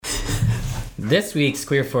This week's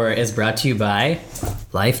Queer For It is brought to you by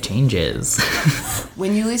Life Changes.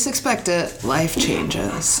 When you least expect it, life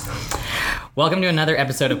changes. Welcome to another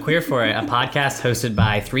episode of Queer For It, a podcast hosted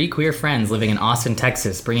by three queer friends living in Austin,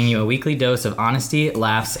 Texas, bringing you a weekly dose of honesty,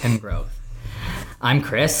 laughs, and growth. I'm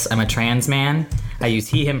Chris. I'm a trans man. I use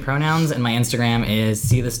he, him pronouns, and my Instagram is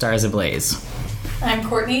See the Stars Ablaze. I'm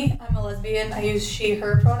Courtney. I'm a lesbian. I use she,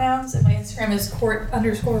 her pronouns, and my Instagram is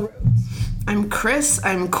court_Rhodes. I'm Chris.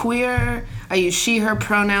 I'm queer. I use she, her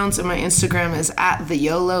pronouns, and my Instagram is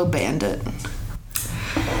 @theyolobandit.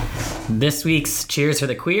 This week's Cheers for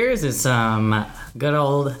the Queers is some good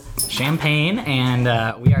old champagne, and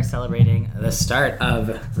we are celebrating the start of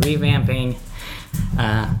revamping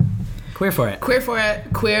Queer For It. Queer For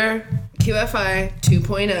It. Queer QFI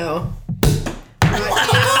 2.0.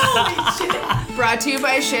 Brought to you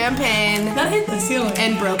by champagne That hit the ceiling.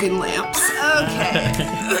 and broken lamps. Okay.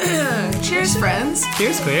 Cheers, friends.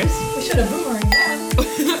 Cheers, queers. We should have boomeranged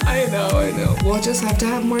that. I know. We'll just have to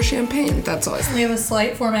have more champagne. That's all. We have a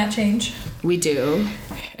slight format change. We do.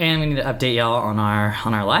 And we need to update y'all on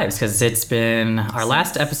our lives, because it's been, our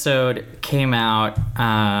last episode came out,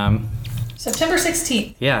 September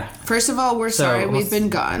 16th. yeah. First of all, we're sorry we've been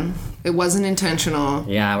gone. It wasn't intentional.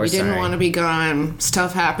 Yeah, we're We didn't sorry. want to be gone.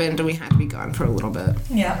 Stuff happened and we had to be gone for a little bit.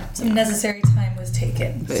 Yeah, some necessary time was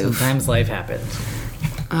taken. Oof. Sometimes life happens.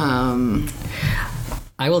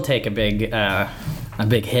 I will take a big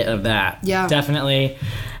hit of that. Yeah. Definitely.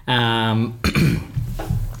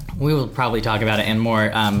 We will probably talk about it in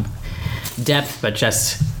more depth, but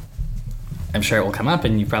just, I'm sure it will come up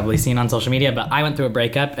and you've probably seen on social media, but I went through a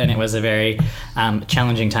breakup and it was a very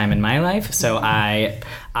challenging time in my life. So I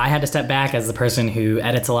had to step back as the person who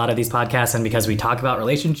edits a lot of these podcasts, and because we talk about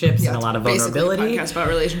relationships and a lot of vulnerability. Basically a podcast about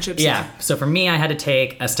relationships. Yeah. So for me, I had to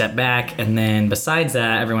take a step back, and then besides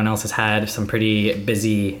that, everyone else has had some pretty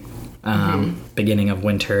busy beginning of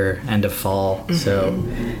winter, end of fall. So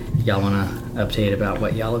y'all want to update about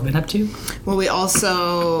what y'all have been up to? Well, we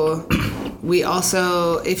also,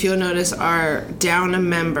 if you'll notice, are down a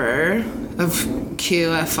member of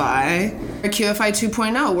QFI. QFI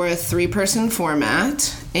 2.0, we're a 3-person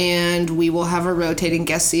format, and we will have a rotating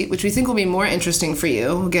guest seat, which we think will be more interesting for you.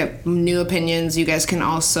 We'll get new opinions. You guys can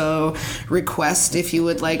also request if you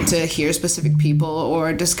would like to hear specific people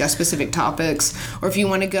or discuss specific topics, or if you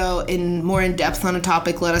want to go more in depth on a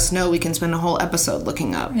topic, let us know. We can spend a whole episode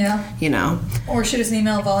looking up. Yeah. You know. Or shoot us an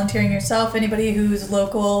email volunteering yourself. Anybody who's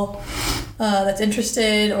local that's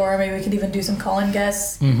interested, or maybe we could even do some call-in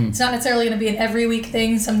guests. It's not necessarily going to be an every week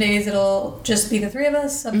thing. Some days it'll just be the 3 of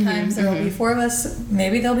us. Sometimes there'll be 4 of us.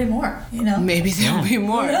 Maybe there'll be more, you know? Maybe there'll be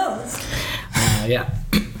more. Who knows? Yeah.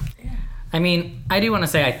 I mean, I do want to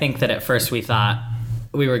say, I think that at first we thought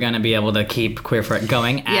we were going to be able to keep Queer For It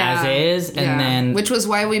going as is, and then... Which was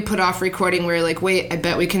why we put off recording. We were like, wait, I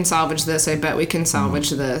bet we can salvage this. I bet we can salvage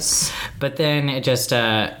this. But then it just,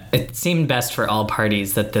 it seemed best for all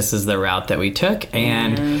parties that this is the route that we took,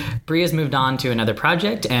 and Bria's moved on to another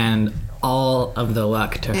project, and all of the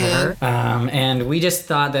luck to her. And we just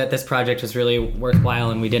thought that this project was really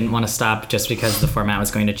worthwhile, and we didn't want to stop just because the format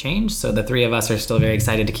was going to change. So the 3 of us are still very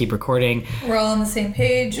excited to keep recording. We're all on the same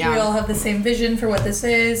page. Yeah. We all have the same vision for what this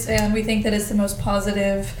is, and we think that it's the most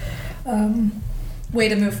positive way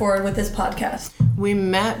to move forward with this podcast. We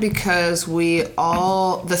met because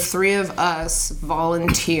the 3 of us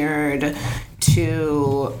volunteered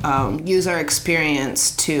to use our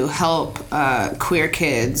experience to help queer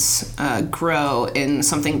kids grow in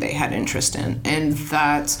something they had interest in. And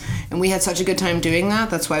we had such a good time doing that.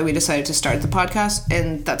 That's why we decided to start the podcast,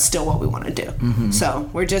 and that's still what we want to do. So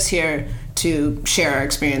we're just here to share our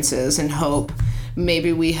experiences and hope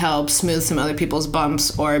maybe we help smooth some other people's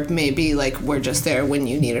bumps, or maybe like we're just there when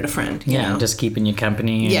you needed a friend. You know? Just keeping you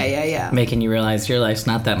company. And Yeah. making you realize your life's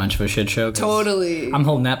not that much of a shit show. Totally. I'm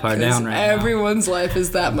holding that part down right now. Everyone's life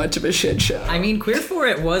is that much of a shit show. I mean, Queer For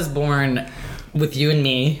It was born with you and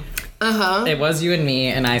me. It was you and me,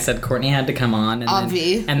 and I said Courtney had to come on.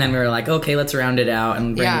 And then we were like, okay, let's round it out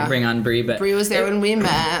and bring on Brie. But Brie was there when we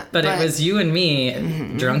met. But it was you and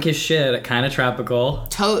me, drunk as shit, kind of tropical.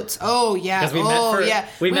 Totes. Oh, yeah. 'Cause we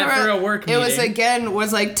met for a work It meeting.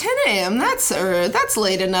 was like 10 a.m. That's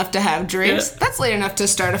late enough to have drinks. Yeah. That's late enough to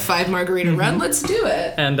start a 5 margarita run. Let's do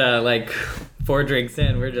it. And like 4 drinks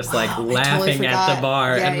in, we're just like laughing at the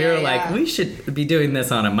bar. Yeah, and we were like, we should be doing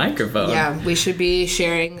this on a microphone. Yeah, we should be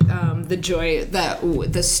sharing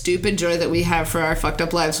the stupid joy that we have for our fucked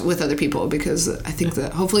up lives with other people, because I think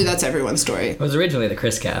that hopefully that's everyone's story. It was originally the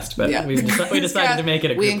Chris cast, but we decided to make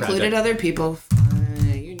it a group We included project. other people.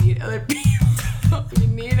 You need other people. You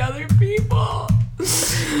need other people.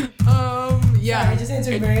 Yeah. Sorry, I just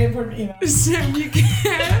answered a very important email. So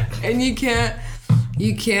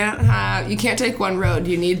you can't take one road.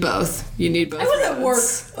 You need both. You need both. I was at work,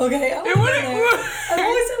 roads. okay? It wouldn't work. I'm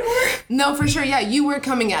always at work. No, for sure. Yeah, you were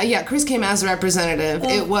coming out. Yeah, Chris came as a representative.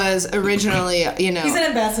 It was originally, He's an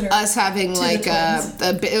ambassador. us having like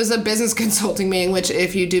it was a business consulting meeting, which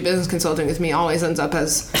if you do business consulting with me, always ends up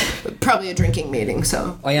as probably a drinking meeting.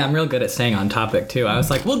 So. Oh yeah, I'm real good at staying on topic too. I was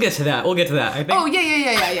like, we'll get to that. I think. Oh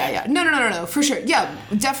yeah. No, for sure. Yeah,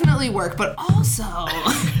 definitely work, but also.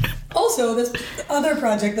 Also, this other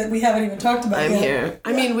project that we haven't even talked about I'm yet. here.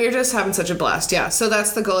 I mean, we're just having such a blast. Yeah. So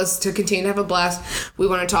that's the goal, is to continue to have a blast. We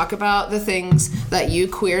want to talk about the things that you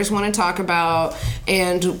queers want to talk about.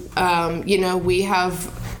 And, we have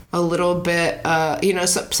a little bit,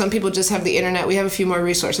 some people just have the internet. We have a few more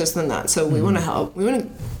resources than that. So we want to help. We want to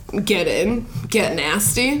get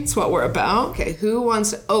nasty. It's what we're about. Okay, who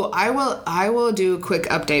wants to, I will do a quick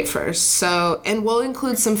update first. So, and we'll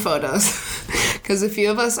include some photos because a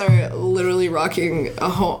few of us are literally rocking a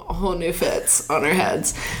whole new fits on our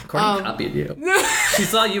heads. Courtney copied you. She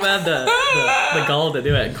saw you had the gall to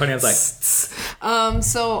do it, and Courtney was like,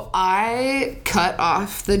 so I cut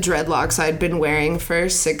off the dreadlocks I'd been wearing for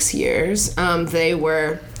 6 years. They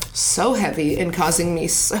were so heavy and causing me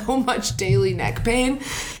so much daily neck pain.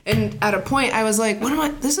 And at a point I was like,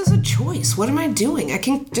 this is a choice. What am I doing? I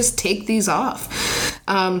can just take these off.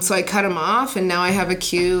 So I cut them off, and now I have I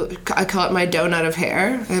call it my donut of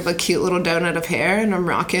hair. I have a cute little donut of hair, and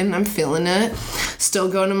I'm feeling it.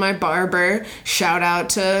 Still going to my barber. Shout out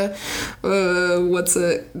to, I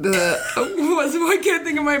can't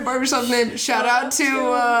think of my barbershop's name. Shout out to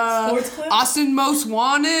Austin Most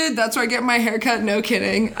Wanted. That's where I get my hair cut, no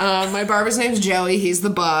kidding. My barber's name's Joey. He's the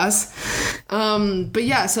boss. But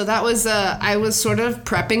yeah, so that was, I was sort of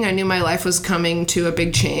prepping. I knew my life was coming to a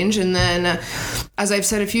big change. And then, as I've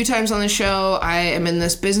said a few times on the show, I am in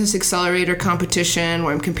this business accelerator competition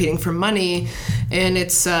where I'm competing for money. And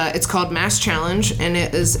it's called Mass Challenge. And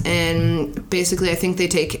it is basically, I think they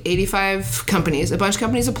take 85 companies. A bunch of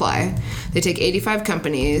companies apply. They take 85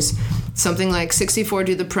 companies. Something like 64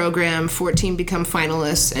 do the program, 14 become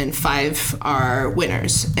finalists, and 5 are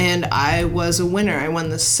winners. And I was a winner. I won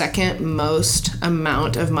the second most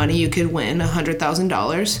amount of money you could win,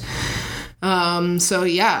 $100,000. So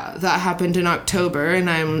yeah, that happened in October, and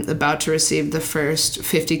I'm about to receive the first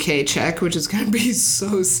 $50K check, which is going to be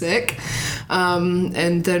so sick.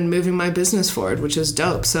 And then moving my business forward, which is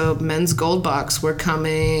dope. So Men's Gold Box, we're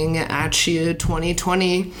coming at you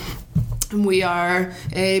 2020. We are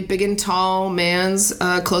a big and tall man's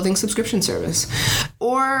clothing subscription service.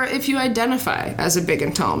 Or if you identify as a big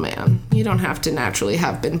and tall man, you don't have to naturally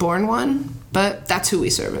have been born one, but that's who we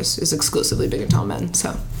service, is exclusively big and tall men.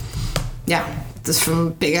 So yeah, this is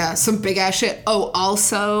from some big ass shit. Oh,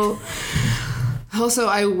 also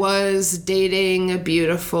I was dating a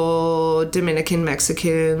beautiful Dominican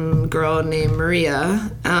Mexican girl named Maria,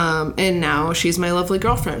 and now she's my lovely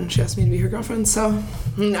girlfriend. She asked me to be her girlfriend, so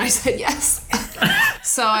I said yes.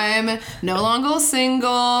 So I'm no longer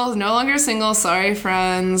single. Sorry,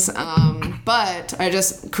 friends. But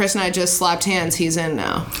Chris and I just slapped hands. He's in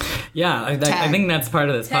now. Yeah, I think that's part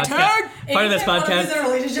of this podcast. Part of this podcast. One is in a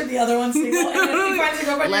relationship, the other one's single. And then he finds a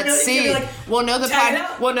girlfriend. Let's see. We'll know the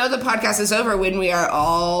podcast is over when we are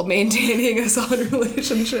all maintaining a solid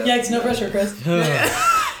relationship. Yikes! No pressure, Chris.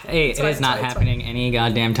 Hey, it is not happening any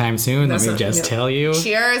goddamn time soon. Let me just tell you.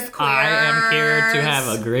 Cheers, queers. I am here to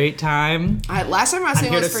have a great time. Last time I was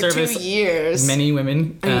single was for 2 years. Many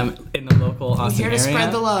women in the local Austin area. Here to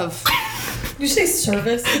spread the love. Did you say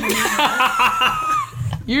service?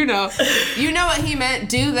 You know what he meant.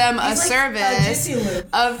 Do them a service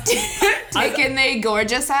of taking they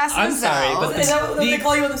gorgeous asses I'm sorry, out. but Is that what they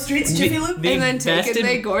call you on the streets, Jiffy Lube? And then taking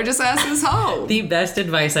they gorgeous asses home. The best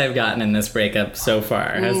advice I've gotten in this breakup so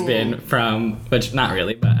far has been from, which not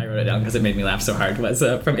really, but I wrote it down because it made me laugh so hard, was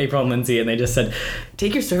from April and Lindsay, and they just said,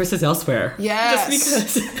 take your services elsewhere. Yes.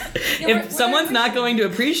 Just because if someone's not going to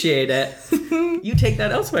appreciate it, you take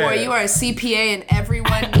that elsewhere. Boy, you are a CPA and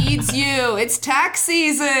everyone needs you. It's tax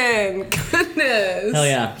season. Goodness. Hell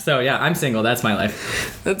yeah. So yeah, I'm single. That's my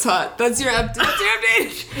life. That's hot. That's your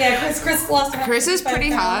update. Yeah, Chris lost. Chris is pretty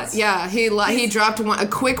hot. Yeah, he dropped a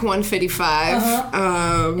quick 155.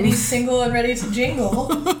 And he's single and ready to jingle.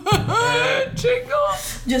 Jingle.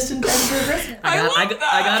 Just in time for Christmas.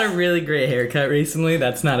 I got a really great haircut recently.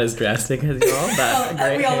 That's not as drastic as y'all, but a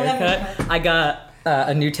great haircut.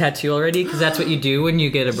 a new tattoo already? Because that's what you do when you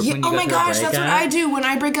get a when you oh go my through gosh, a that's what breakup. I do. When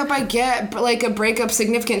I break up, I get like a breakup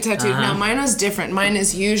significant tattoo. Now, mine is different. Mine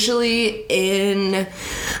is usually in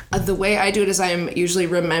the way I do it is I'm usually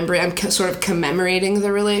remembering, I'm sort of commemorating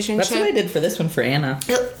the relationship. That's what I did for this one for Anna.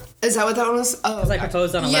 Is that what that one was? Oh, I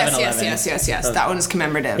proposed on 11/11. Yes. That one is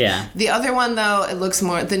commemorative. Yeah. The other one, though, it looks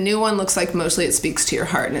more. The new one looks like mostly it speaks to your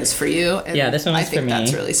heart and is for you. And Yeah, this one was I think for me.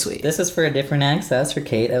 that's really sweet. This is for a different ex. That was for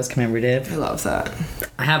Kate. That was commemorative. I love that.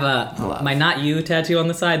 I have my not you tattoo on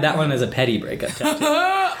the side. That one is a petty breakup tattoo.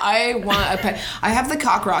 I want a pet. I have the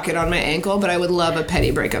cock rocket on my ankle, but I would love a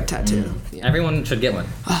petty breakup tattoo. Yeah. Everyone should get one.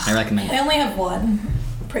 I recommend I it. only have one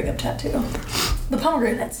breakup tattoo. The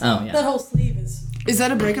pomegranates. Oh, yeah. That whole sleeve is. Is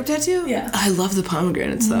that a breakup tattoo? Yeah. I love the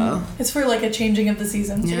pomegranates though. It's for like a changing of the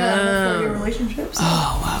seasons. Yeah. For your relationships.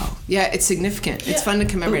 Oh wow. Yeah, it's significant. It's fun to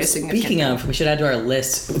commemorate a significant. Speaking of, we should add to our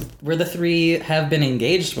list. We're the 3 have been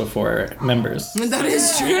engaged before members. That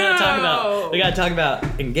is true. We gotta talk about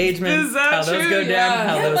engagements, Is that how those true? go down, Yeah.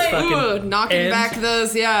 how Yeah, those like, fucking Ooh, knocking end. back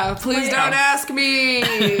those. Yeah, please Yeah. don't ask me.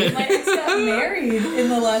 My ex got married in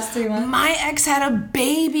the last 3 months. My ex had a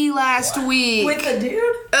baby last week. With a dude?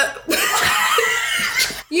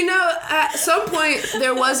 You know, at some point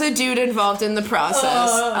there was a dude involved in the process,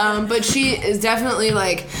 but she is definitely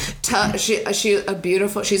like she's a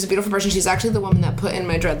beautiful person. She's actually the woman that put in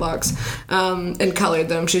my dreadlocks and colored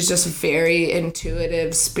them. She's just very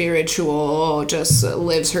intuitive, spiritual, just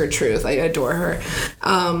lives her truth. I adore her.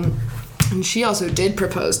 And she also did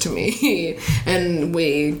propose to me, and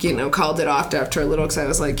we, called it off after a little because I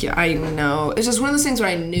was like, yeah, I know. It's just one of those things where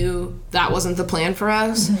I knew that wasn't the plan for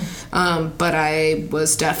us, but I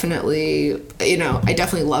was definitely, I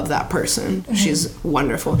definitely love that person. She's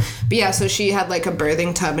wonderful. But yeah, so she had like a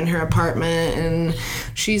birthing tub in her apartment, and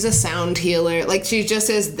she's a sound healer. Like she just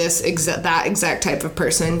is that exact type of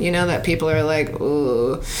person, that people are like,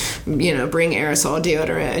 ooh, bring aerosol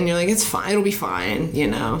deodorant, and you're like, it's fine, it'll be fine,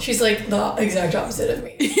 She's like the exact opposite of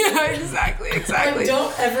me. Yeah, exactly. Like,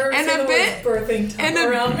 don't ever And say a the bit- word birthing and tub a-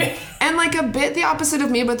 around me. And like a bit the opposite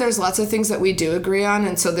of me, but there's lots of things that we do agree on,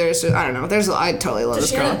 and so there's, I don't know, I totally love Does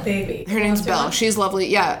this she girl. have a baby? Her name's What's Belle. name? She's lovely.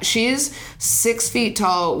 Yeah, she's 6 feet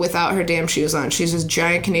tall without her damn shoes on. She's this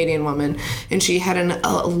giant Canadian woman, and she had an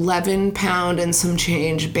 11-pound and some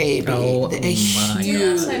change baby. Oh, A my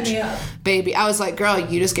huge Sign me up. baby. I was like, girl,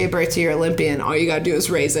 you just gave birth to your Olympian. All you gotta do is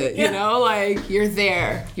raise it. Like you're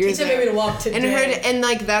there. You're Teach that there. baby to walk today. And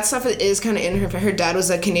like that stuff is kind of in her. Her dad was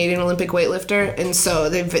a Canadian Olympic weightlifter, and so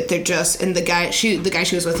they're just. And the guy she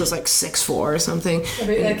was with was like 6'4" or something.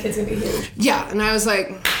 That kid's gonna be huge. Yeah, and I was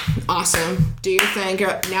like, awesome, do your thing,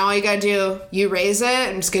 girl. Now all you gotta do, you raise it.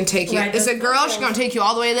 I'm just gonna take you. Right, It's a those girl. girls. She's gonna take you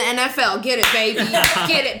all the way to the NFL. Get it, baby.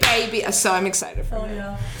 Get it, baby. So I'm excited for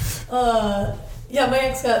her. Oh yeah. My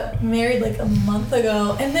ex got married like a month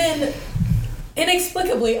ago, and then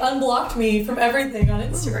inexplicably unblocked me from everything on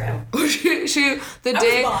Instagram.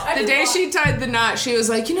 The day she tied the knot, she was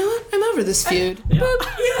like, you know what? I'm over this feud.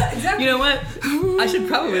 Yeah, exactly. You know what? I should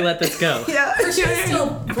probably let this go. Yeah. She was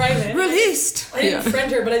still private. Released. I didn't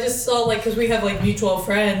friend her, but I just saw because we have like mutual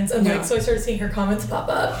friends, and Yeah. so I started seeing her comments pop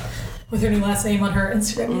up with her new last name on her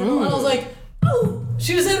Instagram handle, and I was like, oh,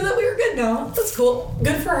 she was saying that we were good now. That's cool.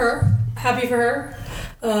 Good for her. Happy for her.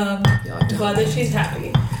 Glad that she's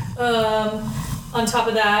happy. On top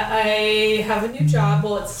of that, I have a new job.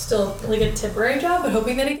 Well, it's still like a temporary job, but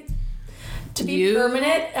hoping that it gets to be You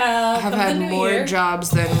permanent. I've come had the new more year. jobs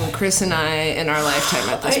than Chris and I in our lifetime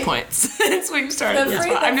at this point since we've started this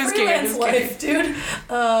one. I'm just kidding. freelance life, dude.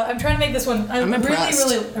 I'm trying to make this one. I'm impressed.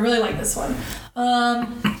 I really like this one.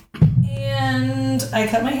 And I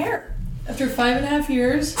cut my hair after 5.5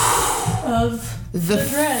 years of The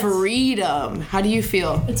dreads. freedom. How do you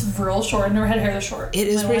feel? It's real short. I never had hair this short. It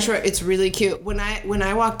is My pretty life. short. It's really cute. When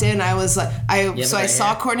I walked in, I was like, I have saw right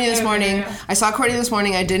hair? Courtney this Yeah, morning. yeah. I saw Courtney this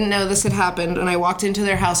morning. I didn't know this had happened, and I walked into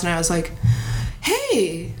their house, and I was like,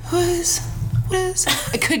 "Hey, what is?"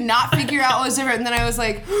 I could not figure out what was different, and then I was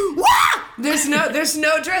like, "Wah! There's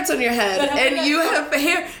no dreads on your head, and you have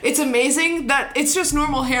hair. It's amazing that it's just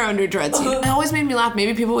normal hair under dreads." It always made me laugh.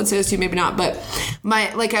 Maybe people would say this to you, maybe not. But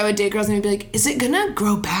I would date girls and they'd be like, "Is it gonna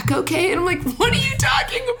grow back okay?" And I'm like, "What are you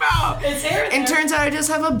talking about?" It's hair in And there. turns out I just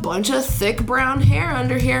have a bunch of thick brown hair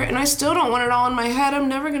under here, and I still don't want it all in my head. I'm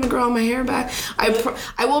never gonna grow my hair back.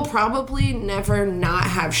 I will probably never not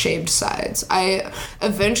have shaved sides. I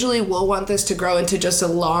eventually will want this to grow into just a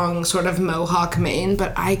long sort of mohawk mane,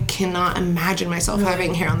 but I cannot imagine myself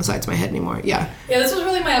having hair on the sides of my head anymore. Yeah. Yeah, this was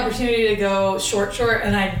really my opportunity to go short,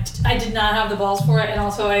 and I did not have the balls for it, and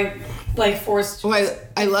also I like forced. Oh,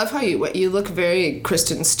 I love how you look very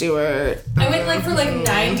Kristen Stewart. I went like for like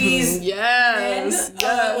 90s Yes.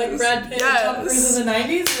 men, like Brad Pitt and Tom Cruise in the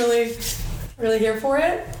 90s. Really here for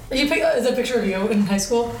it. Is a picture of you in high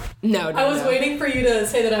school? No. I was waiting for you to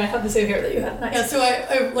say that I have the same hair that you had. Yeah, so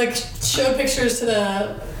I like showed pictures to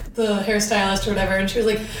the hairstylist or whatever, and she was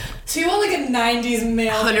like, "So you want like a '90s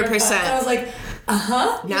male?" 100%. I was like,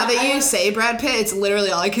 Now that you say Brad Pitt, it's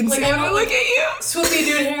literally all I can say when I look at you. Swoopy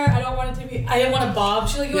dude hair. I don't want it to be. I didn't want a bob.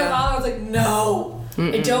 She's like, "You want a bob?" I was like, "No."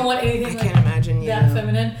 I don't want anything I can't imagine that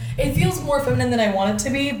feminine. It feels more feminine than I want it to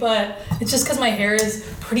be, but it's just because my hair is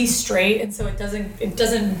pretty straight, and so it doesn't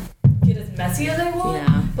get as messy as I want.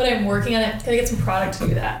 Yeah. But I'm working on it. Gotta get some product to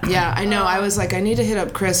do that. Yeah, I know. I was like, I need to hit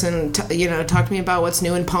up Chris and talk to me about what's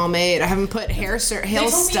new in pomade. I haven't put hair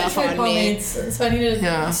stuff on me. So I need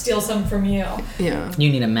to steal some from you. Yeah. You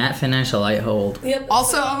need a matte finish, a light hold. Yep.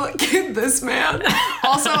 Also, I'm like, this man.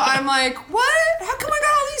 Also, I'm like, what? How come I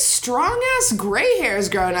got all these strong ass gray hairs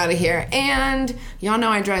growing out of here? And y'all know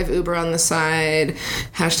I drive Uber on the side.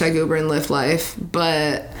 # Uber and Lyft life.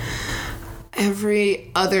 But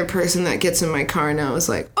every other person that gets in my car now is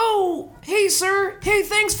like, oh, hey, sir. Hey,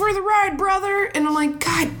 thanks for the ride, brother. And I'm like,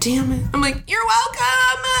 God damn it. I'm like, you're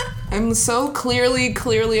welcome. I'm so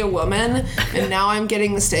clearly a woman. And now I'm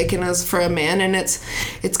getting mistaken as for a man. And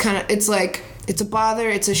it's like, it's a bother.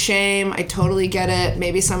 It's a shame. I totally get it.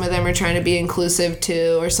 Maybe some of them are trying to be inclusive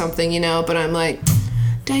too or something, but I'm like,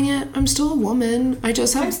 dang it, I'm still a woman. I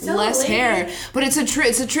just have less hair. But it's true.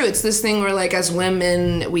 It's this thing where, like, as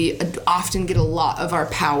women, we often get a lot of our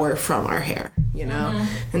power from our hair,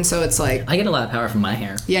 Mm-hmm. And so it's like, I get a lot of power from my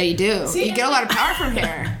hair. yeah, you do. See, you get a lot of power from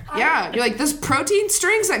hair. Yeah, you're like, this protein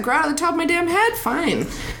strings that grow out of the top of my damn head, fine.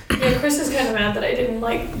 Yeah, Chris is kind of mad that I didn't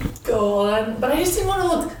go on, but I just didn't want to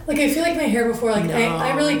look like I feel like my hair before. Like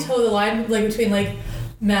I really toe the line between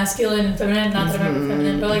masculine and feminine. Not that I'm ever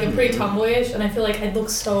feminine, but I'm pretty tomboyish, and I feel like I'd look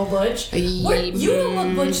so butch. You don't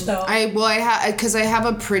look butch though. Because I have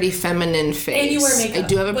a pretty feminine face. And you wear makeup. I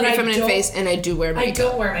do have a pretty feminine face, and I do wear makeup. I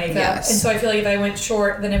don't wear makeup, yes. And so I feel like if I went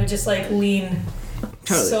short, then it would just lean.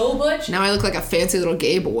 Totally. So butch. Now I look like a fancy little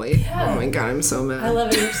gay boy. Yeah. Oh my god, I'm so mad. I love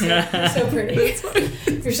it. You're so pretty.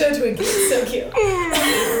 You're so twinky. So cute.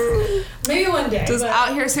 Maybe one day. Just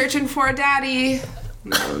out here searching for a daddy.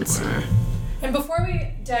 No, it's not. And before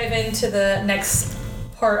we dive into the next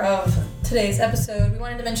part of today's episode, we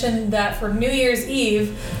wanted to mention that for New Year's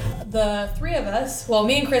Eve, the three of us, well,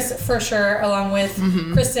 me and Chris for sure, along with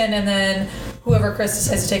Kristen, and then whoever Chris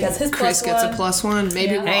decides to take as his Chris plus one. Chris gets a plus one.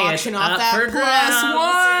 Maybe we'll auction off that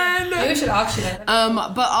plus one. Maybe we should auction it.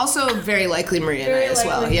 But also very likely Maria and I as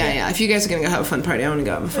well. Yeah. If you guys are going to go have a fun party, I want to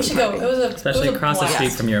go have a fun party. Especially across the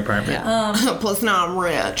street from your apartment. Yeah. Plus now I'm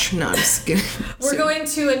rich. No, I'm just kidding. We're going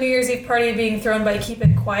to a New Year's Eve party being thrown by Keep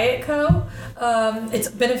It Quiet Co. It's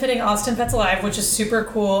benefiting Austin Pets Alive, which is super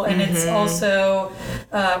cool, and it's also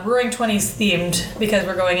Roaring 20s themed because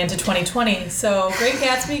we're going into 2020. So Great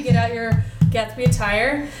Gatsby, get out your Gatsby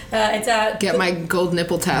attire. It's at get my gold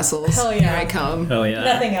nipple tassels. Hell yeah! Here I come. Hell yeah!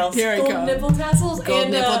 Nothing else. Here I gold come. Nipple tassels. Gold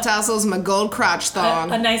nipple tassels. My gold crotch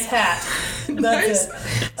thong. A nice hat. That's nice. it.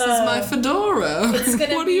 This is my fedora.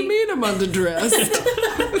 What do you mean I'm underdressed?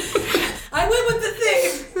 I went with the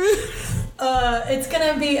theme. It's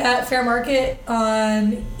gonna be at Fair Market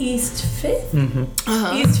on East 5th?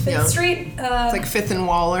 East 5th Street. It's like 5th and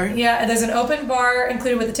Waller. Yeah, there's an open bar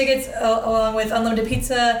included with the tickets, along with unlimited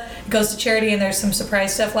pizza. It goes to charity, and there's some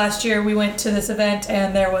surprise stuff. Last year we went to this event,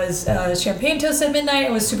 and there was champagne toast at midnight.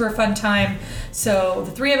 It was a super fun time. So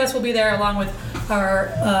the three of us will be there, along with our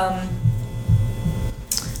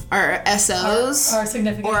SOs, our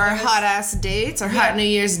significant or our hot ass dates, our hot New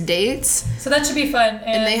Year's dates. So that should be fun.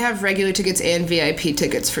 And they have regular tickets and VIP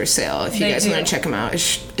tickets for sale if you guys want to check them out.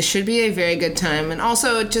 It should be a very good time, and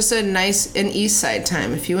also just a nice East Side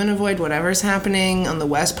time if you want to avoid whatever's happening on the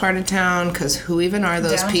west part of town, because who even are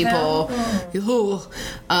those people?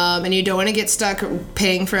 And you don't want to get stuck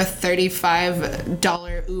paying for a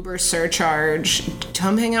 $35 Uber surcharge.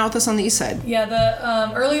 Come hang out with us on the East Side. Yeah,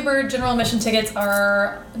 the early bird general admission tickets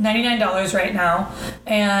are $99 right now,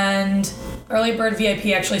 and early bird VIP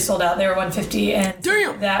actually sold out. They were $150, and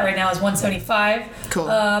that right now is $175. Cool.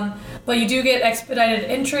 But you do get expedited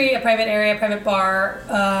entry, a private area, a private bar,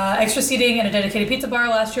 extra seating, and a dedicated pizza bar.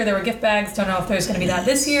 Last year there were gift bags. Don't know if there's going to be that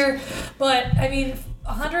this year, but I mean,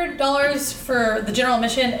 $100 for the general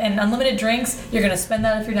admission and unlimited drinks. You're gonna spend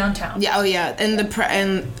that if you're downtown. Yeah, and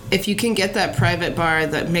and if you can get that private bar,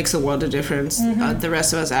 that makes a world of difference. The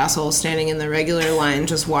rest of us assholes standing in the regular line,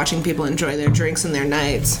 just watching people enjoy their drinks and their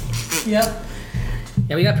nights. Yep.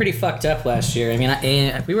 Yeah, we got pretty fucked up last year. I mean,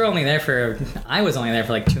 I was only there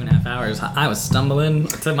for like 2.5 hours. I was stumbling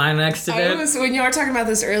to my next event. When you were talking about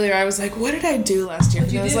this earlier, I was like, what did I do last year?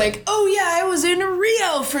 And I was like, oh yeah, I was in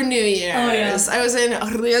Rio for New Year's. Oh, yeah. I was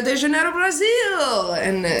in Rio de Janeiro, Brazil,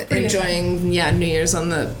 and enjoying New Year's on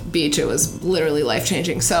the beach. It was literally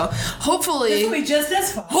life-changing. So hopefully... This will be just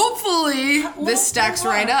as fun. Hopefully, this stacks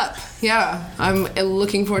right up. Yeah, I'm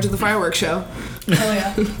looking forward to the fireworks show. Oh,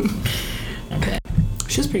 yeah. Okay.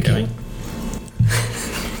 She was pretty cute.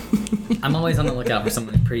 I'm always on the lookout for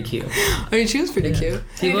someone who's pretty cute. I mean, she was pretty cute.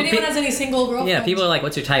 If anyone has any single girlfriends. Yeah, people are like,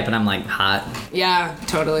 what's your type? And I'm like, hot. Yeah,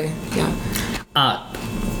 totally. Yeah. Up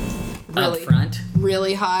front.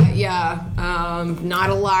 Really hot, yeah. Not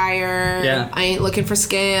a liar. Yeah. I ain't looking for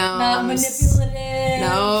scams. Not manipulative.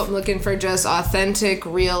 No, I'm looking for just authentic,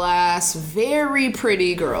 real ass, very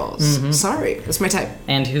pretty girls. Mm-hmm. Sorry, that's my type.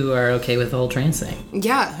 And who are okay with the whole trans thing.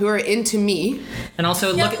 Yeah, who are into me. And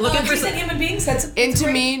also looking for decent human beings. That's Into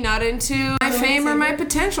great. me, not into my fame or my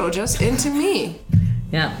potential, just into me.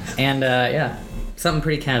 Yeah, and something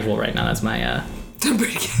pretty casual right now. That's my I'm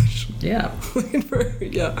pretty casual. yeah. I'm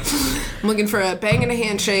looking for a bang and a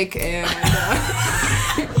handshake and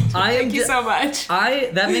thank you so much.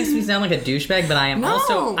 That makes me sound like a douchebag, but I am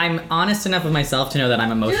I'm honest enough with myself to know that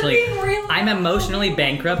I'm emotionally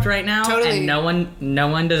bankrupt right now. Totally. And no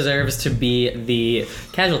one deserves to be the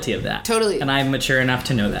casualty of that. Totally. And I'm mature enough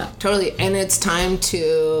to know that. Totally. And it's time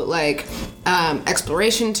to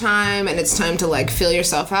exploration time, and it's time to feel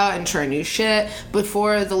yourself out and try new shit.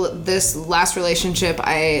 Before this last relationship,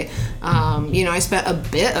 I spent a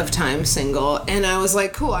bit of time single, and I was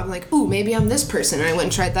like, cool. I'm like, ooh, maybe I'm this person. And I went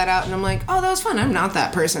and tried that out, and I'm like, oh, that was fun. I'm not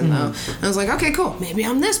that person though. And I was like, okay, cool. Maybe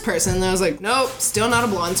I'm this person. And I was like, nope, still not a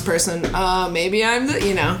blonde person. Maybe I'm the,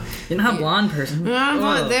 You're not a blonde person. They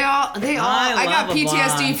all. I got love a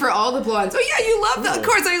PTSD blonde. for all the blondes. Oh yeah, you love the. Of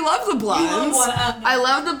course, I love the blondes. I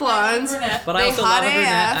love the blondes. But I also love a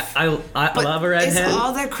brunette. I love a redhead. It's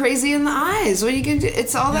all that crazy in the eyes. What are you gonna do?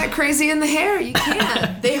 It's all that crazy in the hair. You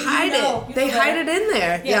can't. They hide it. They hide it in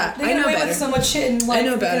there. Yeah, they get away with so much shit in life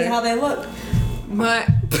because of how they look.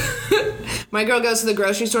 My girl goes to the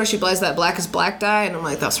grocery store. She buys that Black is Black dye, and I'm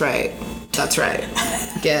like, that's right.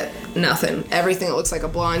 Get nothing. Everything that looks like a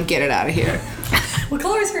blonde, get it out of here. What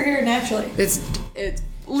color is her hair naturally? It's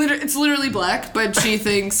literally black, but she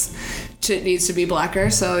thinks it needs to be blacker.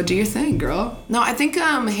 So do your thing, girl. No, I think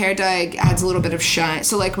hair dye adds a little bit of shine.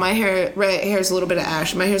 So my hair is a little bit of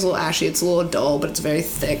ash. My hair's a little ashy. It's a little dull, but it's very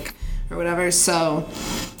thick or whatever. So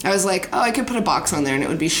I was like, oh, I could put a box on there and it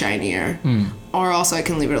would be shinier. Or also I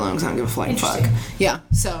can leave it alone because I don't give a flying fuck. Yeah.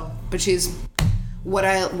 So, but she's what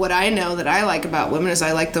I know that I like about women is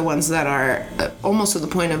I like the ones that are almost to the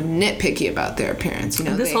point of nitpicky about their appearance.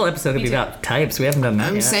 This whole episode could be about types. We haven't done that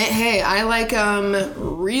yet. I'm saying, hey, I like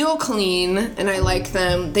real clean, and I like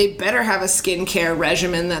them. They better have a skincare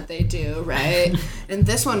regimen that they do, right? And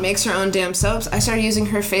this one makes her own damn soaps. I started using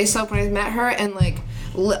her face soap when I met her, and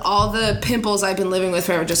all the pimples I've been living with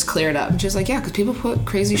forever just cleared up. And she was like, yeah, because people put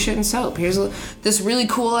crazy shit in soap. Here's this really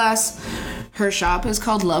cool ass. Her shop is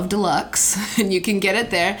called Love Deluxe, and you can get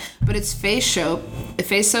it there. But it's face soap.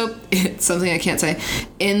 It's something I can't say.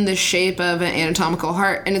 In the shape of an anatomical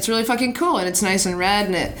heart, and it's really fucking cool. And it's nice and red,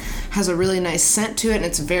 and it has a really nice scent to it, and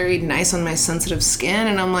it's very nice on my sensitive skin.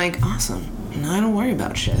 And I'm like, awesome. No, I don't worry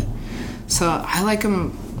about shit. So I like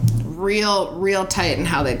them real tight in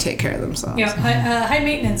how they take care of themselves. Yeah, high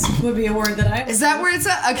maintenance would be a word that I would. Is that where it's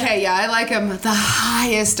at? Okay, yeah, I like them the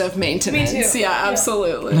highest of maintenance. Me too. Yeah,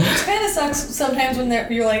 absolutely. It kind of sucks sometimes when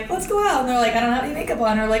you're like, let's go out, and they're like, I don't have any makeup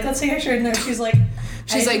on, or like, let's take a picture, and she's like,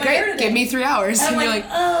 great, give me 3 hours. And I'm you're like,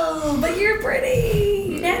 oh, but you're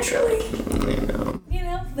pretty naturally.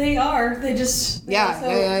 They are. They just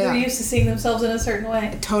they're used to seeing themselves in a certain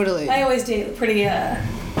way. Totally. I always date pretty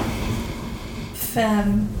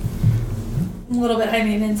femme, a little bit high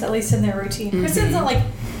maintenance, at least in their routine. Kristen's not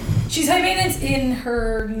she's high maintenance in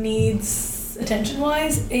her needs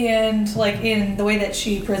attention-wise and in the way that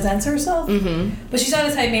she presents herself. But she's not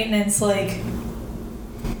as high maintenance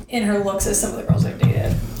in her looks as some of the girls I've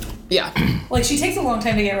dated. Yeah. She takes a long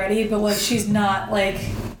time to get ready, but she's not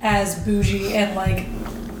as bougie and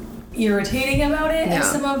irritating about it as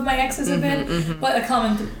some of my exes have been. But a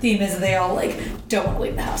common theme is they all don't want to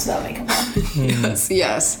leave the house without makeup on.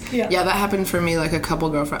 Yes. Yeah, that happened for me a couple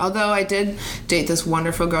girlfriends. Although I did date this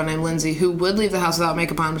wonderful girl named Lindsay who would leave the house without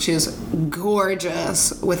makeup on, but she was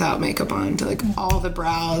gorgeous without makeup on. All the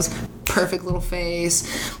brows perfect little face.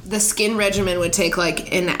 The skin regimen would take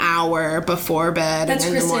like an hour before bed That's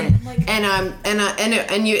and in the Kristen. morning. Like,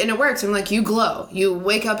 And it works. And like you glow. You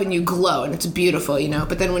wake up and you glow, and it's beautiful, you know.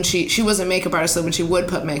 But then when she was a makeup artist, so when she would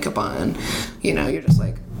put makeup on, you know, you're just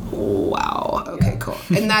like, wow, okay, cool.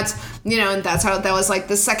 And that's, you know, and that's how that was like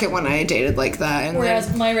the second one I dated like that. And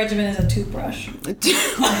whereas my regimen is a toothbrush.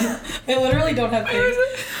 I literally don't have things.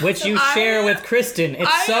 Which you share with Kristen.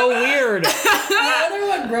 It's so weird. The other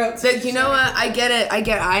one broke. So, you know what? I get it.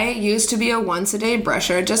 I used to be a once a day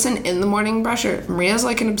brusher, just an in the morning brusher. Maria's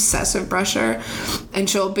like an obsessive brusher, and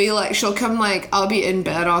she'll come like, I'll be in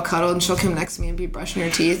bed, I'll cuddle, and she'll come next to me and be brushing her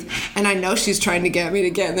teeth. And I know she's trying to get me to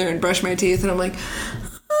get in there and brush my teeth, and I'm like,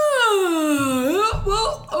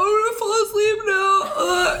 well, I'm gonna fall asleep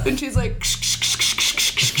now. And she's like,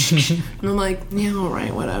 and I'm like, yeah, all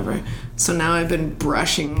right, whatever. So now I've been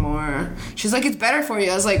brushing more. She's like, it's better for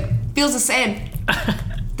you. I was like, feels the same.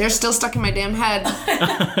 They're still stuck in my damn head.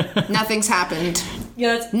 Nothing's happened.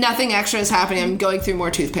 Yeah, Nothing extra is happening. I'm going through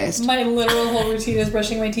more toothpaste. my literal whole routine is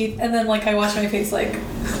brushing my teeth, and then like I wash my face like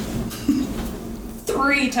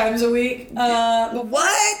 3 times a week.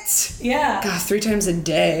 What? Yeah. God, 3 times a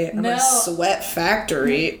day. I'm No. a sweat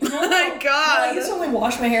factory. No, Oh my no, I God. used to only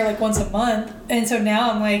wash my hair like once a month, and so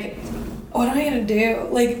now I'm like, what am I gonna do?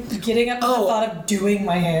 Like getting up to the thought of doing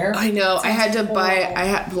my hair. I know. I had to Sounds buy.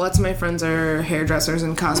 horrible. Lots of my friends are hairdressers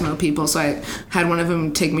and Cosmo people, so I had one of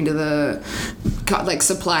them take me to the like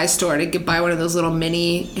supply store to buy one of those little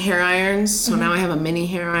mini hair irons. So now I have a mini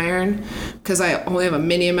hair iron because I only have a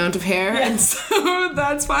mini amount of hair, and so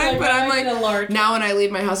that's fine. Like, but I'm now I like, need a large. now when I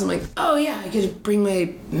leave my house, I'm like, oh yeah, I get to bring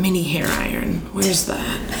my mini hair iron. Where's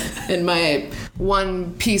that? And my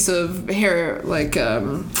one piece of hair, like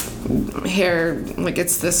hair, like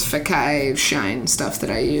it's this Fakai shine stuff that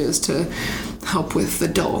I use to help with the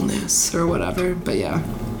dullness or whatever. But yeah,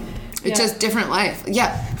 it's just different life.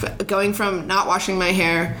 Yeah, going from not washing my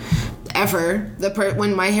hair ever,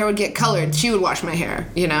 when my hair would get colored, she would wash my hair,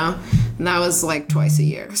 you know, and that was like twice a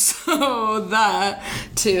year. So that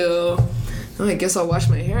to, oh, I guess I'll wash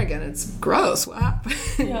my hair again. It's gross. What happened?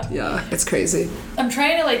 Yeah, it's crazy. I'm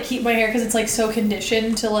trying to like keep my hair because it's like so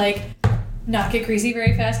conditioned to like not get greasy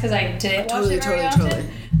very fast because I didn't wash it very often.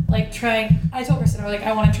 Like I told Kristen,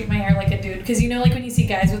 I want to treat my hair like a dude, because you know, like when you see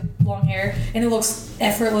guys with long hair and it looks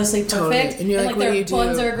effortlessly perfect, Totally. And you're like, what their do you do?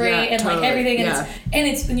 buns are great, Yeah, and totally. like everything, and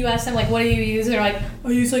Yeah. it's when you ask them like, what do you use? They're like, I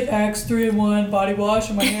use like Axe 3-in-1 body wash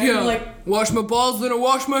in my hair. And you're like, wash my balls, then I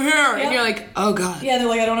wash my hair. Yeah. And you're like, oh God. yeah, they're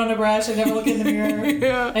like, I don't own a brush, I never look in the mirror.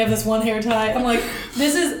 Yeah. I have this one hair tie. I'm like,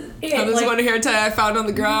 this is it. I have this like, one hair tie I found on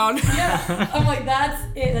the ground. yeah. I'm like, that's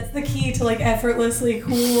it. That's the key to like effortlessly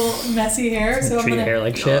cool, messy hair. So I'm Treat your hair gonna,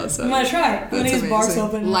 like shit. Awesome. I'm gonna try it. I'm gonna That's use bar amazing.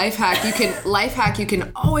 soap and Life hack, you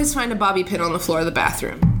can always find a bobby pin on the floor of the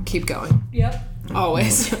bathroom. Keep going. Yep.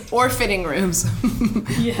 Always. Or fitting rooms.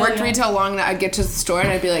 Yeah, Worked yeah. retail long that I'd get to the store and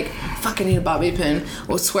I'd be like, fuck, I need a bobby pin.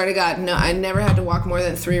 Well, swear to God, no, I never had to walk more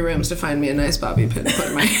than 3 rooms to find me a nice bobby pin to put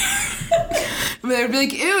in my hair. And they'd be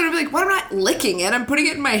like, ew, and I'd be like, what, I'm not licking it, I'm putting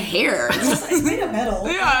it in my hair. It's made of metal.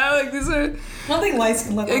 Yeah, like these are... I don't think lice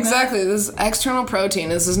can live on Exactly, this is external protein.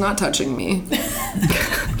 This is not touching me.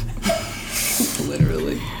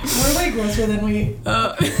 Literally. that. We're way grosser than we.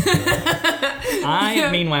 I,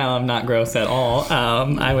 meanwhile, am not gross at all.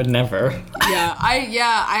 I would never.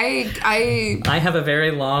 I I have a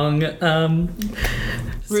very long skin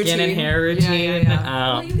Routine. and hair routine.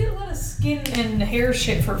 Yeah. Well, you get a lot of skin and hair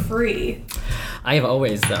shit for free. I have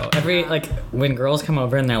always, though. When girls come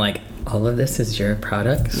over and they're like, all of this is your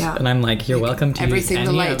products? Yeah. And I'm like, you're welcome to everything use the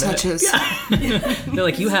any light of it. touches. They're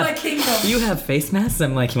like, you This is my have kingdom. face masks?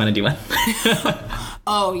 I'm like, you want to do one?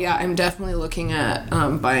 Oh yeah, I'm definitely looking at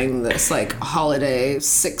buying this like holiday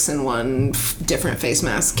 6-in-1 different face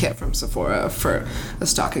mask kit from Sephora for a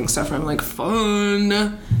stocking stuffer. I'm like,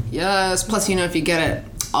 fun. Yes. Plus, you know, if you get it,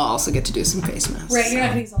 I'll also get to do some face masks. Right, you're not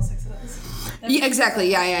gonna use all 6 of those. Yeah, exactly.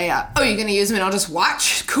 Yeah. Oh, you're gonna use them and I'll just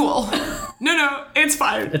watch? Cool. No, it's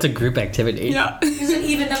fine. It's a group activity. Yeah. There's an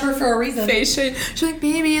even number for a reason. Face shade. She's like,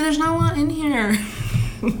 baby, there's not one in here.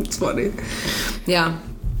 It's funny. Yeah.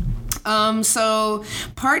 So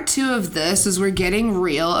part 2 of this is we're getting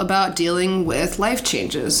real about dealing with life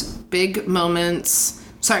changes, big momentous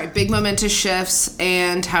shifts,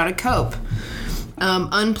 and how to cope.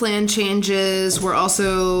 Unplanned changes. We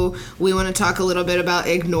want to talk a little bit about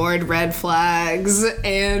ignored red flags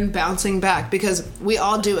and bouncing back, because we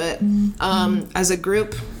all do it. As a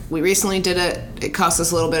group, we recently did it. It cost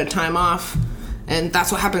us a little bit of time off. And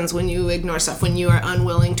that's what happens when you ignore stuff, when you are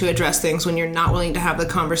unwilling to address things, when you're not willing to have the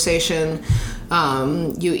conversation.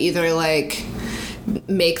 You either like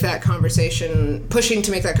pushing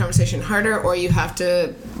to make that conversation harder, or you have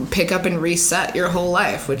to pick up and reset your whole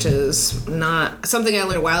life, which is not something I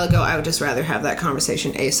learned a while ago. I would just rather have that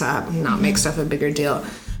conversation ASAP, not make stuff a bigger deal.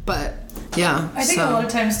 But yeah, I think a lot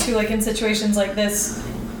of times too, like in situations like this,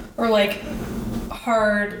 or like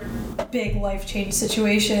hard, big life change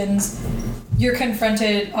situations, you're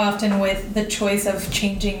confronted often with the choice of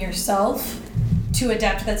changing yourself to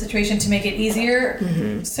adapt to that situation to make it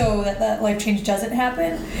easier, so that life change doesn't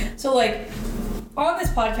happen. So like on this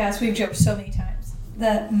podcast, we've joked so many times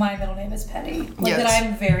that my middle name is Petty, like that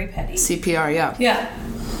I'm very petty. CPR, yeah. Yeah.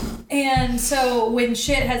 And so when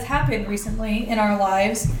shit has happened recently in our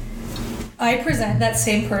lives, I present that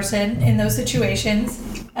same person in those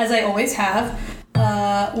situations, as I always have.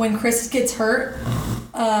 When Chris gets hurt,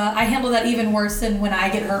 I handle that even worse than when I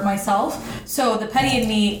get hurt myself. So the petty in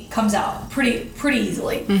me comes out pretty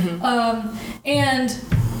easily. And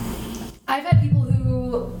I've had people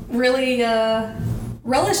who really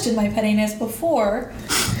relished in my pettiness before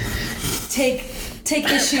take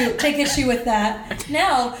issue with that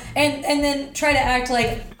now, and then try to act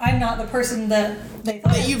like I'm not the person that they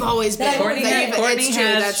thought. That you've always been. Courtney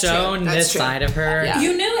has shown this side of her. Yeah.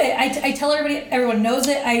 You knew it. I tell everyone knows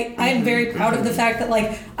it. I'm very proud of the fact that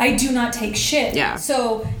like I do not take shit. Yeah.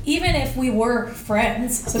 So even if we were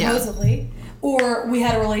friends, supposedly, or we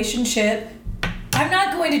had a relationship, I'm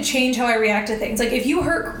not going to change how I react to things. Like if you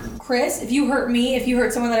hurt Chris, if you hurt me, if you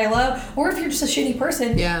hurt someone that I love, or if you're just a shitty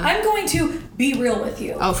person, I'm going to be real with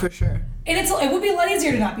you. Oh, for sure. And it would be a lot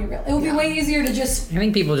easier to not be real. It would be way easier to just... I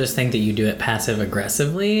think people just think that you do it passive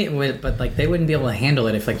aggressively, but like they wouldn't be able to handle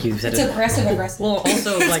it if like you said it's aggressive. Well,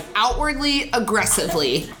 also like outwardly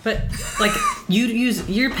aggressively. But like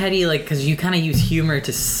you're petty like because you kind of use humor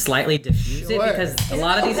to slightly diffuse it, because a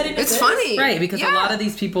lot of these it's funny, right? Because a lot of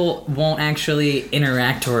these people won't actually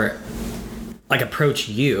interact or like approach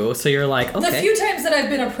you, so you're like, okay. The few times that I've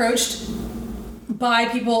been approached by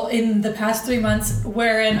people in the past 3 months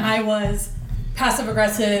wherein I was passive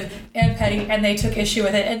aggressive and petty and they took issue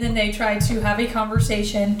with it, and then they tried to have a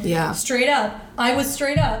conversation straight up. I was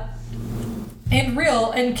straight up and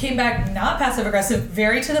real and came back not passive aggressive,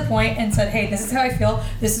 very to the point, and said, hey, this is how I feel,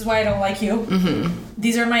 this is why I don't like you,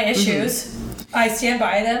 these are my issues, I stand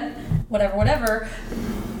by them, whatever.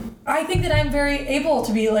 I think that I'm very able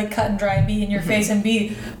to be like cut and dry and be in your face and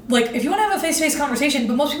be like, if you want to have a face-to-face conversation,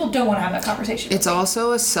 but most people don't want to have that conversation. It's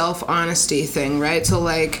also a self-honesty thing, right? So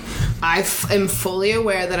like, I am fully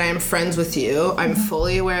aware that I am friends with you. I'm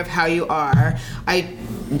fully aware of how you are. I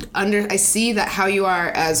see that how you are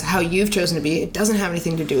as how you've chosen to be. It doesn't have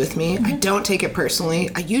anything to do with me. I don't take it personally.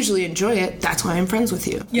 I usually enjoy it. That's why I'm friends with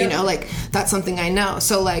you. You know, like that's something I know.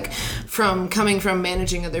 So like coming from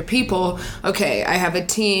managing other people, okay, I have a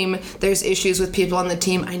team. There's issues with people on the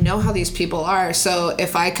team. I know how these people are. So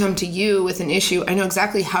if I come to you with an issue, I know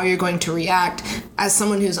exactly how you're going to react. As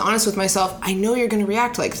someone who's honest with myself, I know you're going to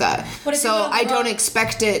react like that. So I don't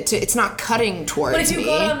expect it to, it's not cutting towards me. But if you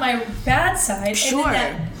go on my bad side,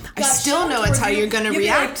 sure. I still know it's how you're going to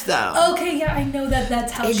react, though. Okay, yeah, I know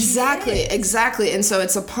that's how Exactly. And so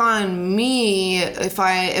it's upon me, if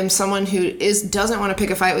I am someone who doesn't want to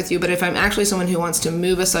pick a fight with you, but if I'm actually someone who wants to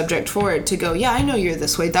move a subject forward, to go, yeah, I know you're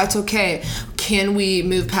this way, that's okay. Can we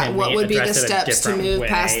move past, what would be the steps to move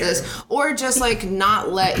past this? Or just like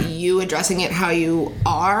not let you addressing it how you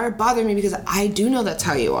are bother me, because I do know that's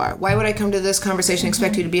how you are. Why would I come to this conversation and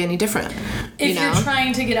expect you to be any different? If you're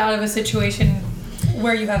trying to get out of a situation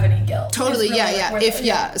where you have any guilt. Totally,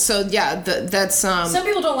 that's some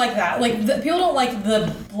people don't like that. Like people don't like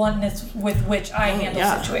the bluntness with which I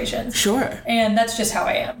handle situations. Sure. And that's just how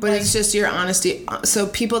I am. But it's just your honesty. So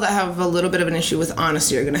people that have a little bit of an issue with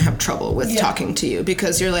honesty are going to have trouble with talking to you,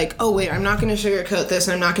 because you're like, oh wait, I'm not going to sugarcoat this.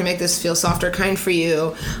 I'm not going to make this feel soft or kind for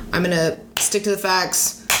you. I'm going to stick to the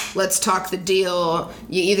facts. Let's talk the deal.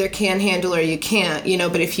 You either can handle or you can't,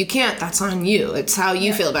 but if you can't, that's on you. It's how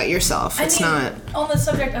you feel about yourself. Not on the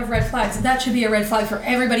subject of red flags. That should be a red flag for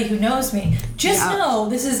everybody who knows me. Just know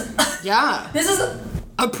this is this is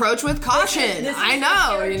approach with caution. This I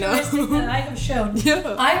know, that I have shown.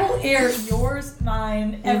 I will air yours,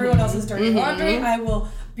 mine, everyone else's dirty laundry. I will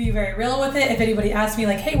be very real with it. If anybody asks me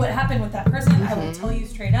like, hey, what happened with that person, I will tell you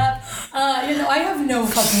straight up. I have no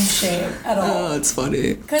fucking shame at all. Oh, it's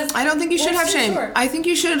funny. I don't think you should have shame. Short. I think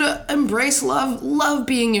you should embrace love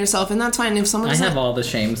being yourself, and that's fine. If someone have all the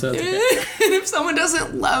shame, so it's okay. And if someone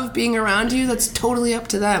doesn't love being around you, that's totally up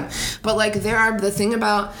to them. But like, the thing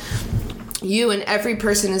about you and every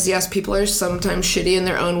person is, yes, people are sometimes shitty in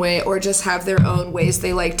their own way or just have their own ways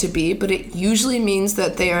they like to be, but it usually means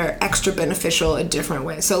that they are extra beneficial a different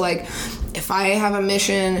way. So like, if I have a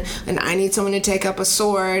mission and I need someone to take up a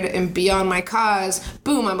sword and be on my cause,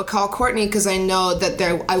 boom, I'm gonna call Courtney because I know that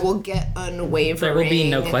I will get unwavering. There will be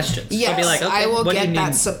no questions. Yes, be like, okay, I will what do get you that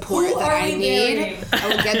need? support Who that are I we need. marrying? I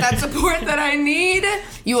will get that support that I need.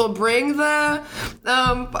 You will bring the,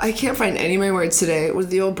 I can't find any of my words today.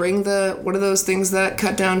 You'll bring the, what are those things that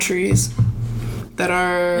cut down trees? That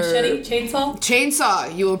are Machete,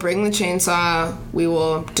 chainsaw. You will bring the chainsaw. We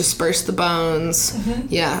will disperse the bones.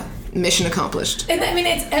 Yeah, mission accomplished. And I mean,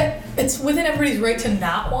 it's within everybody's right to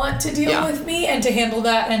not want to deal with me and to handle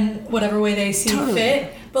that in whatever way they see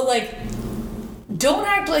fit. But like, don't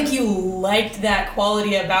act like you liked that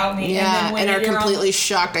quality about me. Yeah, and are completely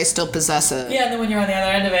shocked I still possess it. Yeah, and then when you're on the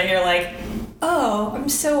other end of it, you're like, oh, I'm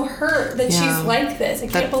so hurt that she's like this. I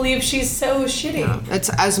can't believe she's so shitty. Yeah. It's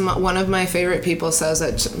as one of my favorite people says,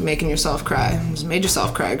 it's making yourself cry. Just made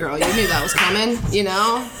yourself cry, girl. You knew that was coming, you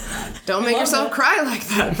know? Don't make yourself cry like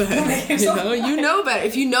that, then. You know better.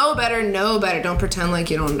 If you know better, know better. Don't pretend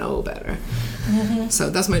like you don't know better.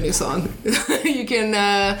 So that's my new song. You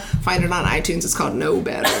can find it on iTunes. It's called Know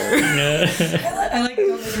Better. I like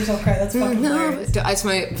Don't Make Yourself Cry. That's fucking hilarious. It's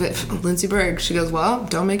my Lindsay Berg. She goes, well,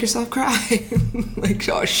 don't make yourself cry. Like,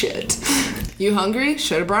 oh shit. You hungry?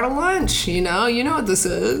 Should have brought a lunch. You know what this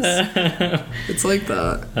is. It's like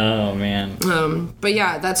that. Oh man. But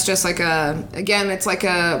yeah, that's just like it's like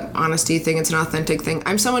a honesty thing. It's an authentic thing.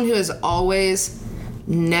 I'm someone who has always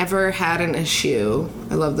never had an issue.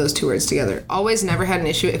 I love those two words together. Always never had an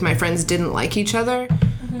issue if my friends didn't like each other.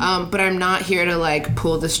 But I'm not here to like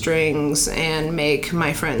pull the strings and make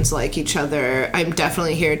my friends like each other. I'm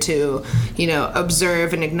definitely here to,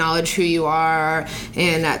 observe and acknowledge who you are.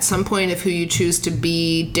 And at some point, if who you choose to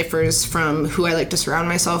be differs from who I like to surround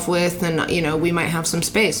myself with, then, we might have some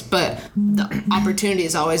space. But the opportunity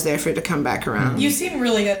is always there for it to come back around. You seem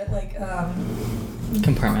really good at like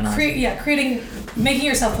Compartmentalizing. making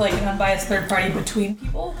yourself like an unbiased third party between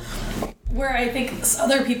people, where I think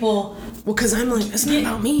other people because I'm like, it's not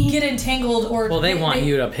about me. Get entangled or they want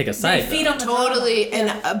you to pick a side. They feed on the totally,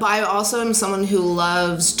 drama. and but I also am someone who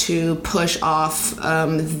loves to push off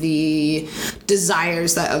the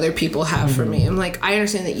desires that other people have for me. I'm like, I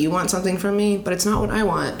understand that you want something from me, but it's not what I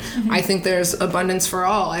want. I think there's abundance for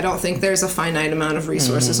all. I don't think there's a finite amount of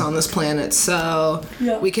resources on this planet, so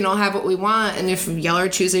we can all have what we want. And if y'all are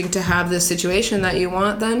choosing to have this situation that you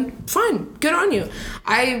want, then fine, good on you.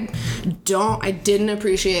 I didn't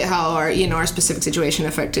appreciate how our specific situation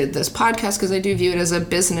affected this podcast, because I do view it as a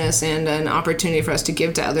business and an opportunity for us to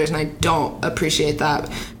give to others, and I don't appreciate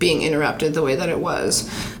that being interrupted the way that it was.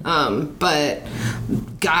 But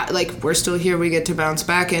we're still here. We get to bounce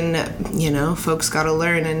back, and folks got to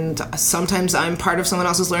learn. And sometimes I'm part of someone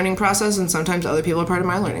else's learning process, and sometimes other people are part of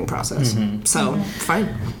my learning process. So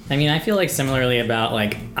fine. I mean, I feel like similarly about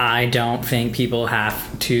I don't think people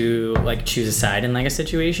have to choose a side in a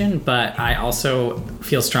situation, but I also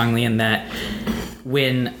feel strongly in that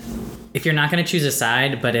if you're not going to choose a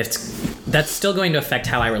side, but that's still going to affect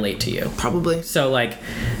how I relate to you. Probably. So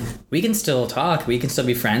we can still talk, we can still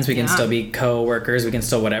be friends, we can still be co-workers, we can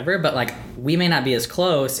still whatever, but we may not be as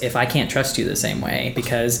close if I can't trust you the same way,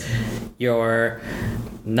 because you're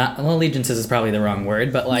not, allegiances is probably the wrong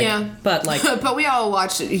word, but but we all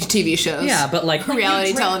watch TV shows. Yeah, but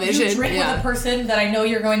reality television. You drink with a person that I know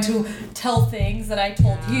you're going to tell things that I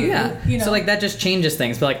told you. Yeah. So that just changes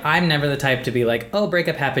things. But I'm never the type to be oh,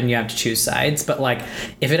 breakup happened, you have to choose sides. But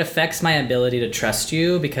if it affects my ability to trust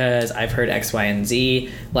you because I've heard X, Y, and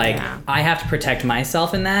Z, I have to protect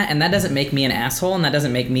myself in that, and that doesn't make me an asshole, and that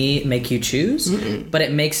doesn't make me make you choose. But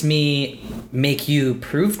it makes me make you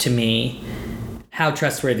prove to me how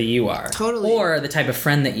trustworthy you are. Totally. Or the type of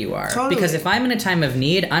friend that you are. Totally. Because if I'm in a time of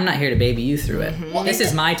need, I'm not here to baby you through it. Well, this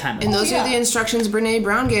is my time of need. And those are the instructions Brene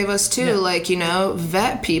Brown gave us too.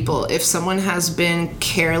 Vet people. If someone has been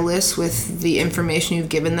careless with the information you've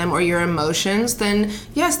given them or your emotions, then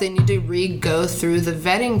yes, they need to go through the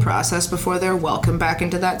vetting process before they're welcome back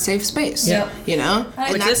into that safe space. Yeah.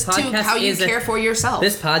 And which that's how you care for yourself.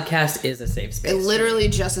 This podcast is a safe space. Literally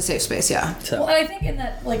just a safe space, yeah. So. Well, and I think in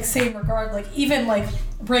that same regard, even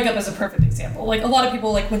breakup is a perfect example. A lot of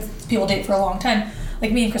people, when people date for a long time,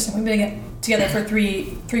 me and Kristen, we've been together for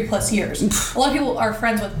three plus years. A lot of people are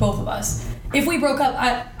friends with both of us. If we broke up,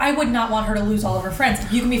 I would not want her to lose all of her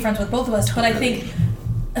friends. You can be friends with both of us, but I think,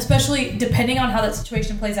 especially depending on how that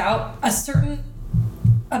situation plays out, a certain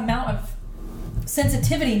amount of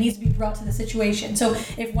sensitivity needs to be brought to the situation. So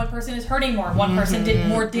if one person is hurting more, one person did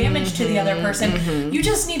more damage to the other person, you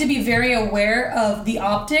just need to be very aware of the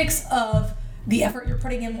optics of the effort you're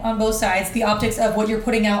putting in on both sides, the optics of what you're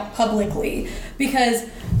putting out publicly. Because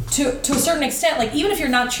to a certain extent, like even if you're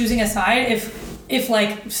not choosing a side, if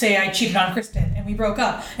like say I cheated on Kristen and we broke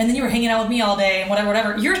up, and then you were hanging out with me all day and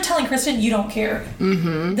whatever, you're telling Kristen you don't care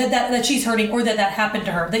that she's hurting or that happened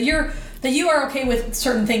to her, that you are okay with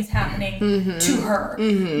certain things happening to her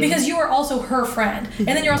because you are also her friend. And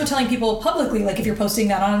then you're also telling people publicly, like if you're posting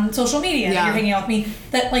that on social media and you're hanging out with me,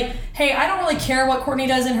 that like, hey, I don't really care what Courtney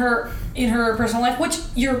does in her personal life, which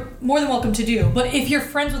you're more than welcome to do. But if you're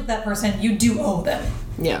friends with that person, you do owe them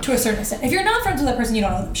to a certain extent. If you're not friends with that person, you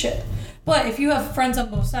don't owe them shit. But if you have friends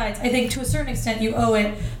on both sides, I think to a certain extent you owe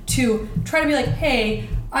it to try to be like, hey,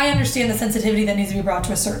 I understand the sensitivity that needs to be brought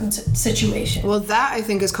to a certain situation. Well, that I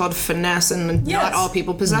think is called finesse, and not all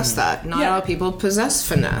people possess that. Not all people possess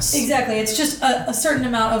finesse. Exactly. It's just a certain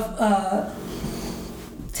amount of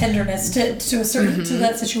tenderness to a certain to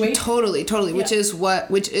that situation. Totally. Which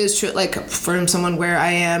is true. Like from someone where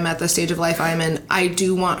I am at the stage of life I'm in, I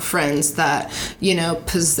do want friends that,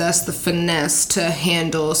 possess the finesse to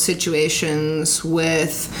handle situations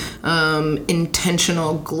with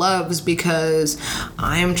intentional gloves, because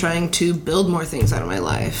I am trying to build more things out of my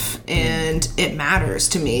life and it matters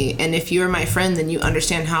to me. And if you're my friend, then you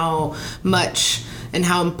understand how much and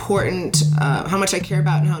how important, how much I care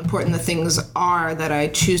about and how important the things are that I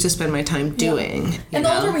choose to spend my time doing. And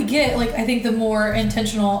the older we get, like, I think the more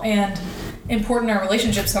intentional and important our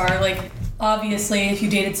relationships are. Like, obviously, if you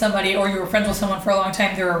dated somebody or you were friends with someone for a long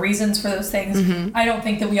time, there are reasons for those things. I don't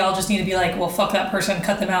think that we all just need to be like, well, fuck that person,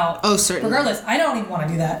 cut them out. Oh, certainly. Regardless, I don't even want to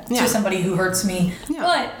do that to somebody who hurts me.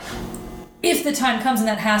 But if the time comes and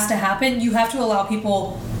that has to happen, you have to allow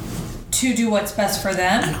people to do what's best for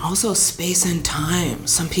them. And also space and time.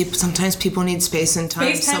 Sometimes people need space and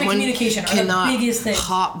time. Space, time, Someone and communication cannot are the biggest thing.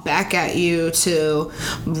 Hop back at you to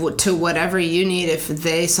whatever you need if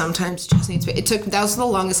they sometimes just need space. That was the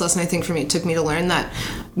longest lesson I think for me. It took me to learn that,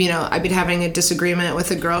 I've been having a disagreement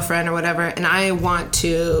with a girlfriend or whatever, and I want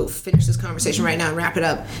to finish this conversation right now and wrap it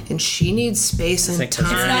up, and she needs space and time.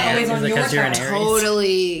 It's not always on your time.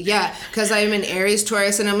 Totally, because I'm an Aries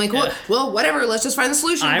Taurus, and I'm like, well, whatever, let's just find the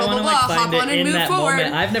solution, blah, blah, blah. Hop on and move forward.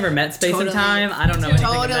 Moment. I've never met space and time. I don't know anything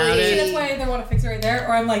about it. See, that's why I either want to fix it right there,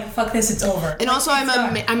 or I'm like, fuck this, it's over. And also,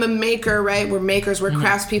 I'm a maker, right? We're makers, we're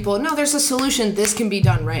craftspeople. No, there's a solution. This can be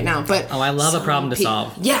done right now. But I love a problem to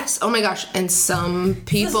solve. Yes. Oh my gosh. And some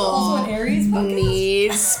people also an Aries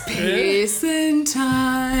need space and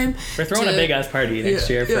time. We're throwing a big ass party next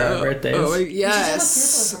year for our birthdays. Oh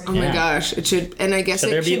yes. Oh my gosh. It should. And I guess it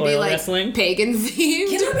should be like wrestling? pagan themed.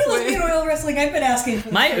 Can there be lesbian oil wrestling? I've been asking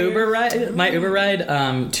for My Uber ride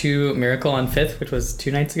to Miracle on 5th, which was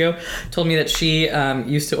 2 nights ago, told me that she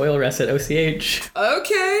used to oil rest at OCH.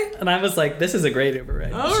 Okay. And I was like, this is a great Uber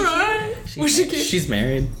ride. All right. She's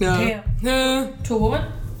married. No. Damn. To a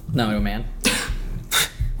woman? No, man.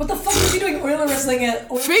 What the fuck was she doing oil wrestling at?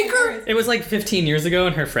 Faker? It was like 15 years ago,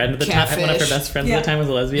 and her friend at the time, one of her best friends at the time, was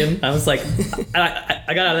a lesbian. I was like, I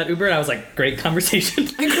got out of that Uber, and I was like, great conversation.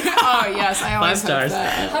 Oh, yes, I always 5 stars.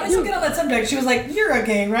 that. How did you get on that subject? She was like, you're a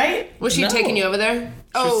gay, right? Was she taking you over there?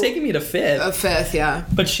 She was taking me to 5th. A 5th, yeah.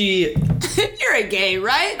 But she... You're a gay,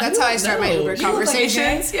 right? That's how I start my Uber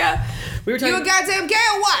conversations. Yeah. We were talking... You a goddamn gay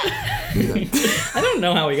or what? I don't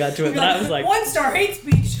know how we got to it, but I was like... 1-star hate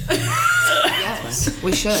speech. Yes,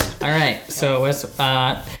 we should. All right, so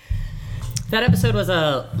that episode was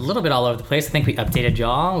a little bit all over the place. I think we updated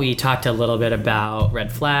y'all. We talked a little bit about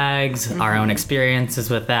red flags, our own experiences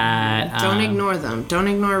with that. Don't ignore them. Don't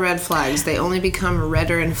ignore red flags. They only become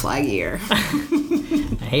redder and flaggier.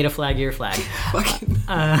 I hate a flaggier flag.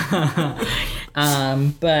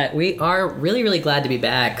 But we are really, really glad to be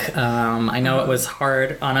back. I know it was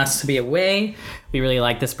hard on us to be away. We really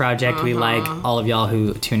like this project. We like all of y'all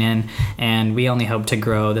who tune in, and we only hope to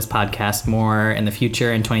grow this podcast more in the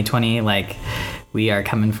future in 2020. Like, we are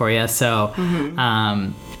coming for you. So,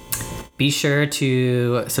 be sure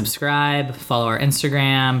to subscribe, follow our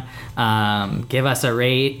Instagram, give us a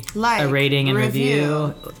rating and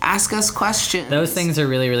review. Ask us questions. Those things are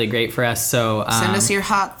really, really great for us. So send us your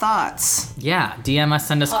hot thoughts. Yeah, DM us,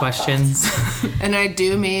 send us questions. And I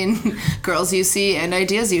do mean girls you see and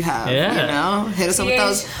ideas you have. Yeah. Hit us up with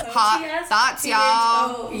those hot thoughts,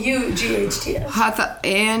 y'all. THOUGHTS. Hot thoughts.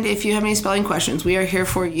 And if you have any spelling questions, we are here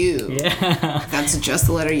for you. Yeah. That's just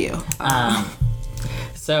the letter U.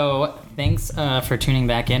 So thanks for tuning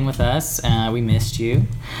back in with us. We missed you.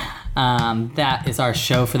 That is our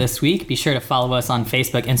show for this week. Be sure to follow us on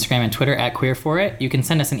Facebook, Instagram, and Twitter at QueerForIt. You can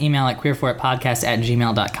send us an email at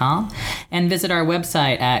queerforitpodcast@gmail.com and visit our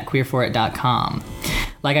website at queerforit.com.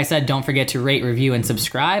 Like I said, don't forget to rate, review, and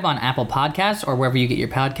subscribe on Apple Podcasts or wherever you get your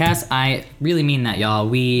podcasts. I really mean that, y'all.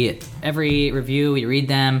 Every review, we read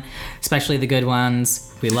them, especially the good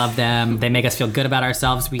ones. We love them. They make us feel good about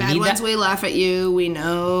ourselves. We Bad need ones, that. we laugh at you. We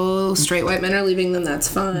know straight white men are leaving them. That's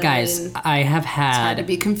fine. Guys, I have hard to had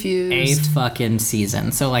be a confused. fucking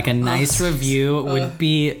season. So like a nice review would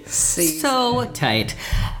be so tight.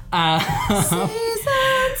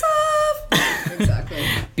 Seasons of... Exactly.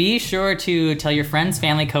 Be sure to tell your friends,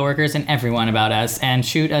 family, coworkers, and everyone about us, and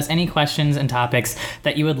shoot us any questions and topics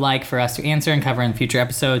that you would like for us to answer and cover in future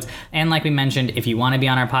episodes. And like we mentioned, if you want to be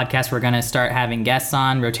on our podcast, we're going to start having guests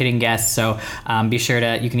on, rotating guests. So be sure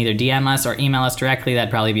you can either DM us or email us directly. That'd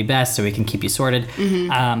probably be best so we can keep you sorted.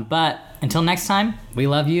 But until next time, we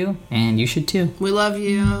love you, and you should too. We love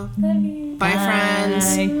you. Bye,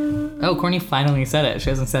 friends. Oh, Courtney finally said it. She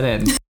hasn't said it.